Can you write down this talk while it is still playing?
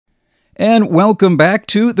And welcome back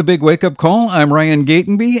to The Big Wake Up Call. I'm Ryan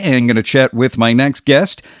Gatenby, and going to chat with my next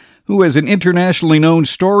guest, who is an internationally known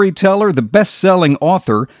storyteller, the best-selling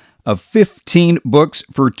author of 15 books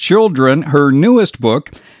for children. Her newest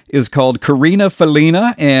book is called Carina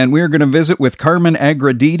Felina, and we're going to visit with Carmen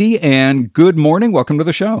Agra Deedy. And good morning. Welcome to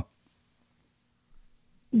the show.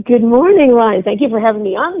 Good morning, Ryan. Thank you for having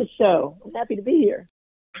me on the show. I'm happy to be here.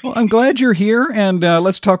 Well, I'm glad you're here, and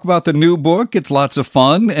let's talk about the new book. It's lots of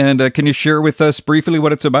fun, and can you share with us briefly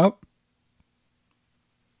what it's about?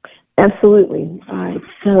 Absolutely. All right.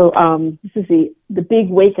 So this is the big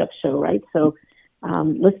wake-up show, right? So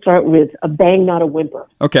let's start with a bang, not a whimper.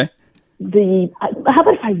 Okay. How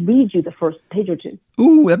about if I read you the first page or two?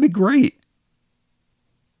 Ooh, that'd be great.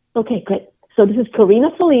 Okay, great. So this is Carina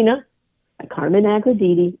Felina by Carmen Agra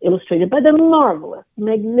Deedy, illustrated by the marvelous,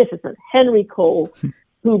 magnificent Henry Cole,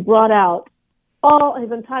 who brought out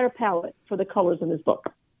his entire palette for the colors in his book.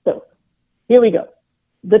 So here we go.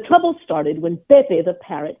 The trouble started when Pepe the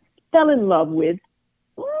parrot fell in love with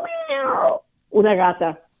una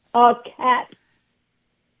gata, a cat.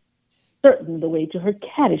 Certain the way to her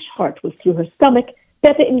cattish heart was through her stomach,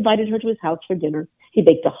 Pepe invited her to his house for dinner. He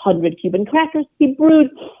baked 100 Cuban crackers. He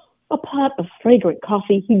brewed a pot of fragrant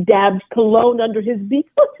coffee. He dabbed cologne under his beak.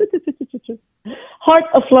 Heart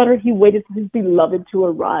aflutter, he waited for his beloved to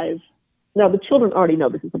arrive. Now, the children already know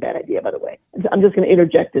this is a bad idea, by the way. I'm just going to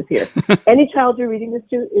interject this here. Any child you're reading this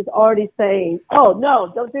to is already saying, oh,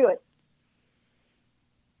 no, don't do it.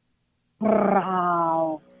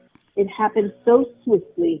 Wow. It happened so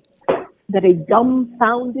swiftly that a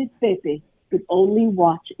dumbfounded Pepe could only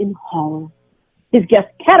watch in horror. His guest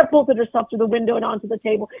catapulted herself through the window and onto the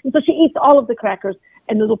table, and so she eats all of the crackers,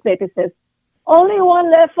 and little Pepe says, only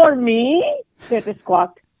one left for me? Pepe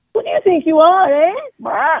squawked. Who do you think you are, eh?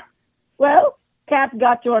 Bah. Well, cat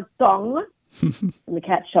got your tongue. And the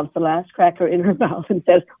cat shoves the last cracker in her mouth and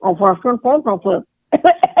says,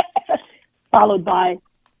 followed by,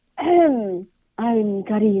 I'm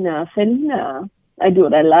Carina Felina. I do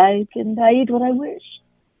what I like, and I eat what I wish.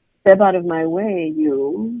 Step out of my way,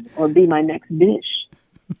 you, or be my next dish.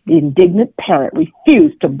 The indignant parrot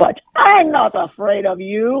refused to budge. I'm not afraid of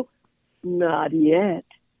you. Not yet,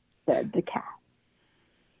 said the cat.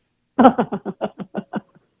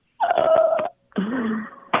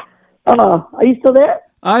 Are you still there?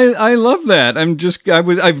 I love that.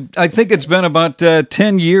 I think it's been about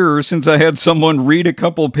 10 years since I had someone read a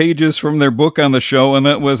couple pages from their book on the show, and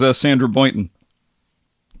that was Sandra Boynton.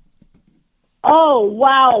 Oh,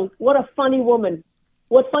 wow. What a funny woman.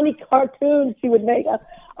 What funny cartoons she would make.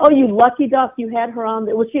 Oh, you lucky duck. You had her on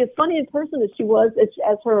there. Was she as funny in person as she was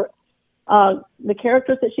as her, the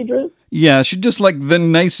characters that she drew? Yeah, she's just like the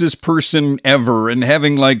nicest person ever. And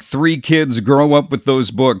having like 3 kids grow up with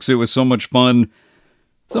those books, it was so much fun.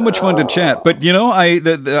 So much fun to chat. But, you know,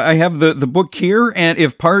 I have the book here. And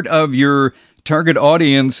if part of your target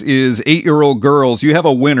audience is 8-year-old girls, you have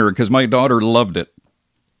a winner because my daughter loved it.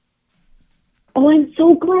 Oh, I'm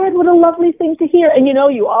so glad. What a lovely thing to hear. And, you know,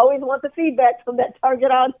 you always want the feedback from that target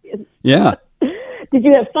audience. Yeah. Did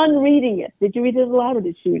you have fun reading it? Did you read it aloud, or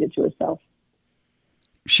did she read it to herself?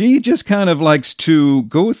 She just kind of likes to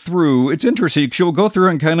go through. It's interesting. She'll go through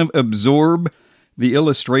and kind of absorb the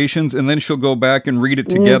illustrations, and then she'll go back and read it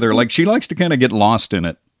together. Mm-hmm. Like, she likes to kind of get lost in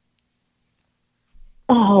it.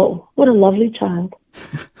 Oh, what a lovely child.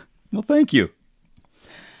 Well, thank you.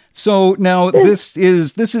 So now this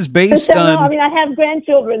is based on. I mean, I have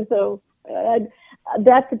grandchildren, so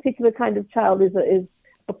that particular kind of child is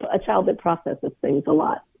a child that processes things a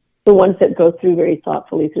lot. The ones that go through very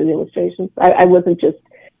thoughtfully through the illustrations. I wasn't just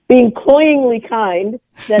being cloyingly kind.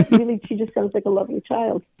 That really, she just sounds like a lovely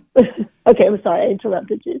child. Okay, I'm sorry, I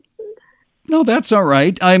interrupted you. No, that's all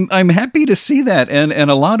right. I'm happy to see that, and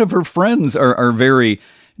a lot of her friends are very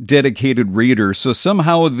dedicated readers. So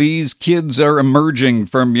somehow these kids are emerging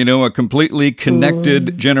from, you know, a completely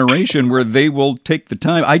connected generation where they will take the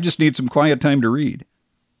time. I just need some quiet time to read.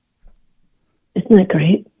 Isn't that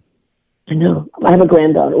great? I know. I have a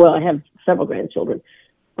granddaughter. Well, I have several grandchildren,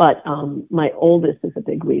 but my oldest is a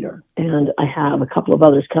big reader, and I have a couple of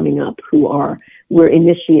others coming up we're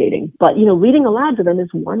initiating. But, you know, reading aloud to them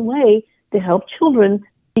is one way to help children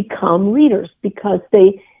become readers, because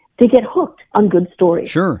they get hooked on good stories.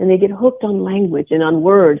 Sure. And they get hooked on language and on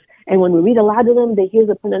words. And when we read aloud to them, they hear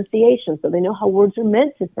the pronunciation, so they know how words are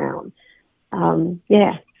meant to sound.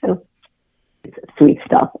 So it's sweet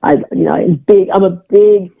stuff. I'm a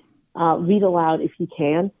big read aloud if you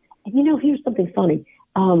can. And, you know, here's something funny.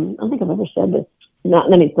 I don't think I've ever said this.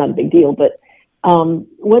 It's not a big deal, but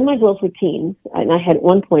when my girls were teens, and at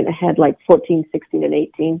one point I had like 14, 16, and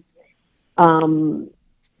 18,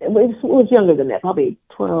 it was younger than that, probably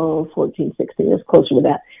 12, 14, 16, it was closer to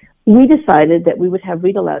that. We decided that we would have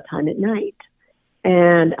read aloud time at night.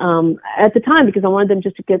 And at the time, because I wanted them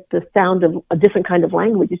just to get the sound of a different kind of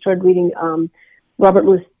language, we started reading Robert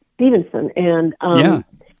Louis Stevenson, and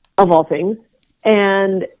of all things.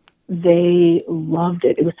 And they loved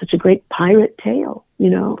it. It was such a great pirate tale,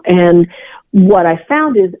 And what I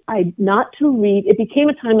found is not to read. It became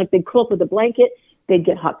a time like they'd curl up with a blanket. They'd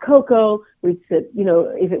get hot cocoa. We'd sit,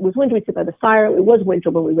 if it was winter, we'd sit by the fire. It was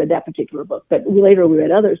winter when we read that particular book, but later we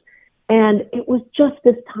read others. And it was just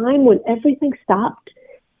this time when everything stopped.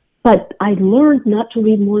 But I learned not to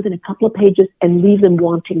read more than a couple of pages and leave them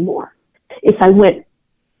wanting more. If I went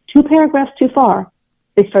 2 paragraphs too far,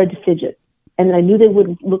 they started to fidget. And I knew they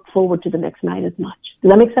wouldn't look forward to the next night as much.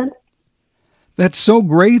 Does that make sense? That's so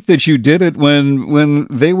great that you did it when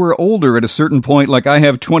they were older at a certain point. Like I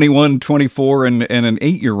have 21, 24, and an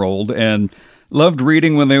 8-year-old, and loved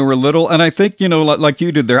reading when they were little. And I think, like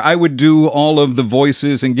you did there, I would do all of the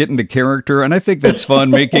voices and get into character. And I think that's fun,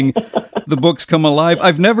 making the books come alive.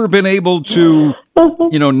 I've never been able to,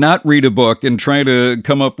 not read a book and try to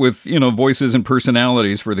come up with, voices and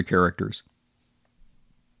personalities for the characters.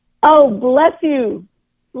 Oh, bless you.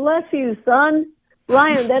 Bless you, son.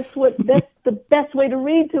 Ryan, that's the best way to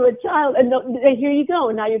read to a child. And here you go.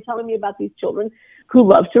 And now you're telling me about these children who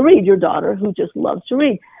love to read, your daughter who just loves to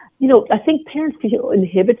read. I think parents feel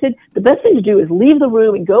inhibited. The best thing to do is leave the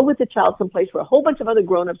room and go with the child someplace where a whole bunch of other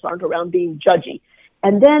grown-ups aren't around being judgy.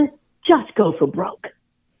 And then just go for broke.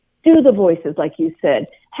 Do the voices, like you said.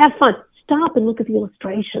 Have fun. Stop and look at the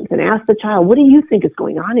illustrations and ask the child, what do you think is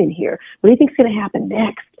going on in here? What do you think is going to happen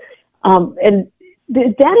next? And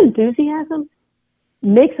that enthusiasm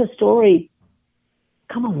makes a story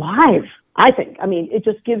come alive, I think. I mean, it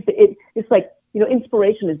just gives it's like,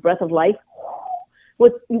 inspiration is breath of life.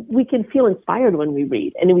 We can feel inspired when we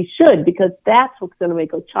read, and we should, because that's what's going to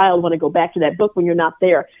make a child want to go back to that book when you're not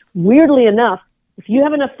there. Weirdly enough, if you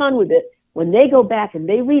have enough fun with it, when they go back and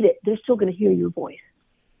they read it, they're still going to hear your voice.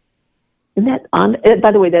 Isn't that,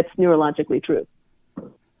 by the way, that's neurologically true.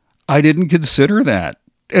 I didn't consider that.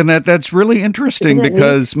 And that's really interesting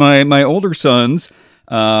because my older sons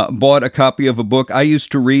bought a copy of a book I used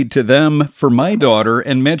to read to them for my daughter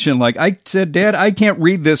and mentioned, I said, Dad, I can't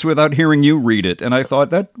read this without hearing you read it. And I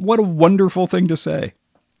thought, what a wonderful thing to say.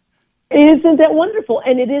 Isn't that wonderful?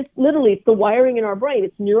 And it is literally, it's the wiring in our brain.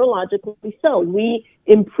 It's neurologically so. We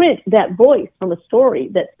imprint that voice from a story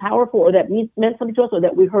that's powerful or that meant something to us or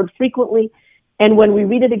that we heard frequently. And when we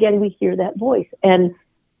read it again, we hear that voice. And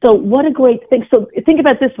so what a great thing. So think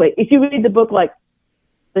about it this way. If you read the book like,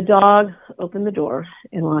 the dog opened the door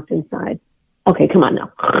and walked inside. Okay, come on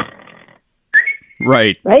now.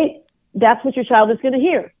 Right. Right? That's what your child is going to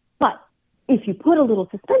hear. But if you put a little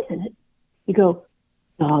suspense in it, you go,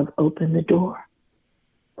 dog opened the door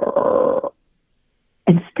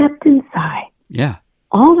and stepped inside. Yeah.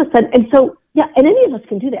 All of a sudden. And so, and any of us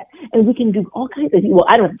can do that. And we can do all kinds of things. Well,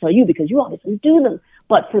 I don't have to tell you because you obviously do them.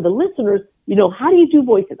 But for the listeners, how do you do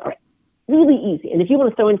voices? All right. Really easy. And if you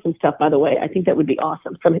want to throw in some stuff, by the way, I think that would be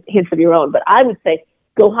awesome. Some hints of your own. But I would say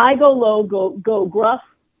go high, go low, go gruff,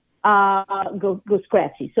 go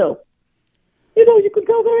scratchy. So, you could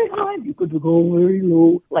go very high, you could go very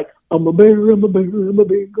low, like I'm a bear, I'm a bear, I'm a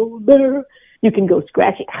big old bear. You can go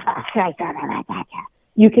scratchy.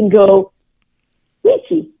 You can go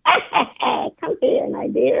witchy. Come here, my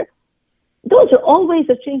dear. Those are all ways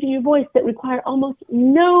of changing your voice that require almost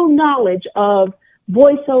no knowledge of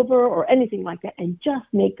voiceover or anything like that, and just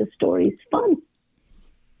make the stories fun.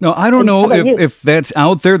 No, I don't know if that's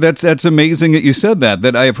out there. That's amazing that you said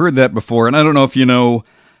that I have heard that before. And I don't know if you know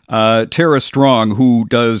Tara Strong, who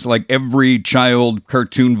does every child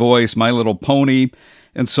cartoon voice, My Little Pony,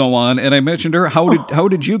 and so on. And I mentioned her, how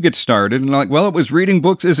did you get started? And well, it was reading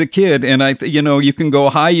books as a kid. And you can go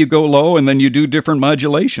high, you go low, and then you do different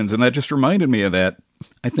modulations. And that just reminded me of that.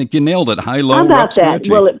 I think you nailed it. High, low, how about rough, that?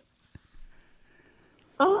 scratchy.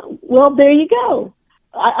 Well, there you go.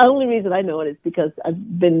 The only reason I know it is because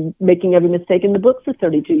I've been making every mistake in the book for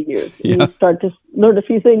 32 years. Yeah. You start to learn a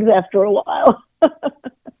few things after a while.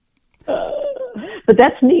 But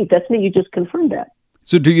that's neat. That's neat. You just confirmed that.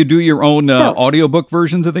 So do you do your own audiobook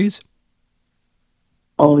versions of these?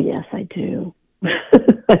 Oh, yes, I do.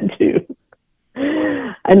 I do.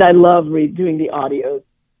 And I love doing the audios.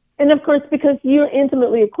 And, of course, because you're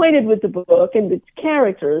intimately acquainted with the book and its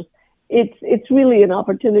characters, it's really an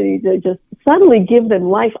opportunity to just suddenly give them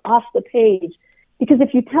life off the page. Because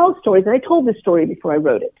if you tell stories, and I told this story before I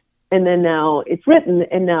wrote it, and then now it's written,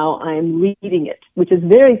 and now I'm reading it, which is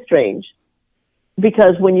very strange.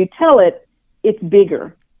 Because when you tell it, it's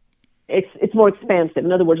bigger. it's more expansive.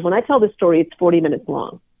 In other words, when I tell this story, it's 40 minutes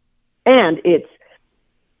long. And it's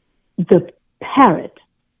the parrot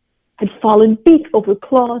had fallen beak over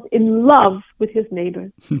claws in love with his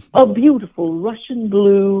neighbor, a beautiful Russian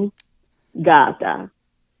blue Gaza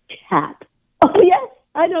cat. Oh, yes,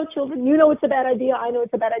 I know, children. You know it's a bad idea. I know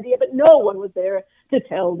it's a bad idea. But no one was there to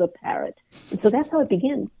tell the parrot. And so that's how it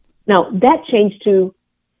begins. Now, that changed to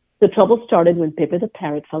the trouble started when Pippa the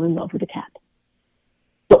parrot fell in love with a cat.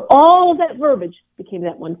 So all of that verbiage became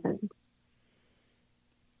that one sentence.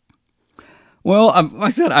 Well,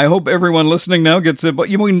 I said, I hope everyone listening now gets it, but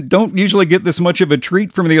we don't usually get this much of a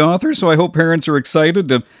treat from the author, so I hope parents are excited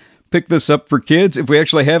to pick this up for kids. If we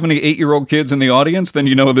actually have any 8-year-old kids in the audience, then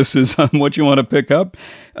you know this is what you want to pick up.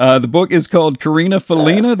 The book is called Karina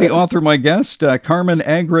Felina, the author, my guest, Carmen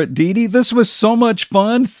Agra Deedy. This was so much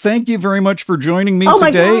fun. Thank you very much for joining me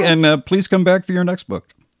today, and please come back for your next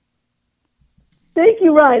book. Thank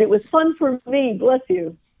you, Ryan. It was fun for me. Bless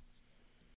you.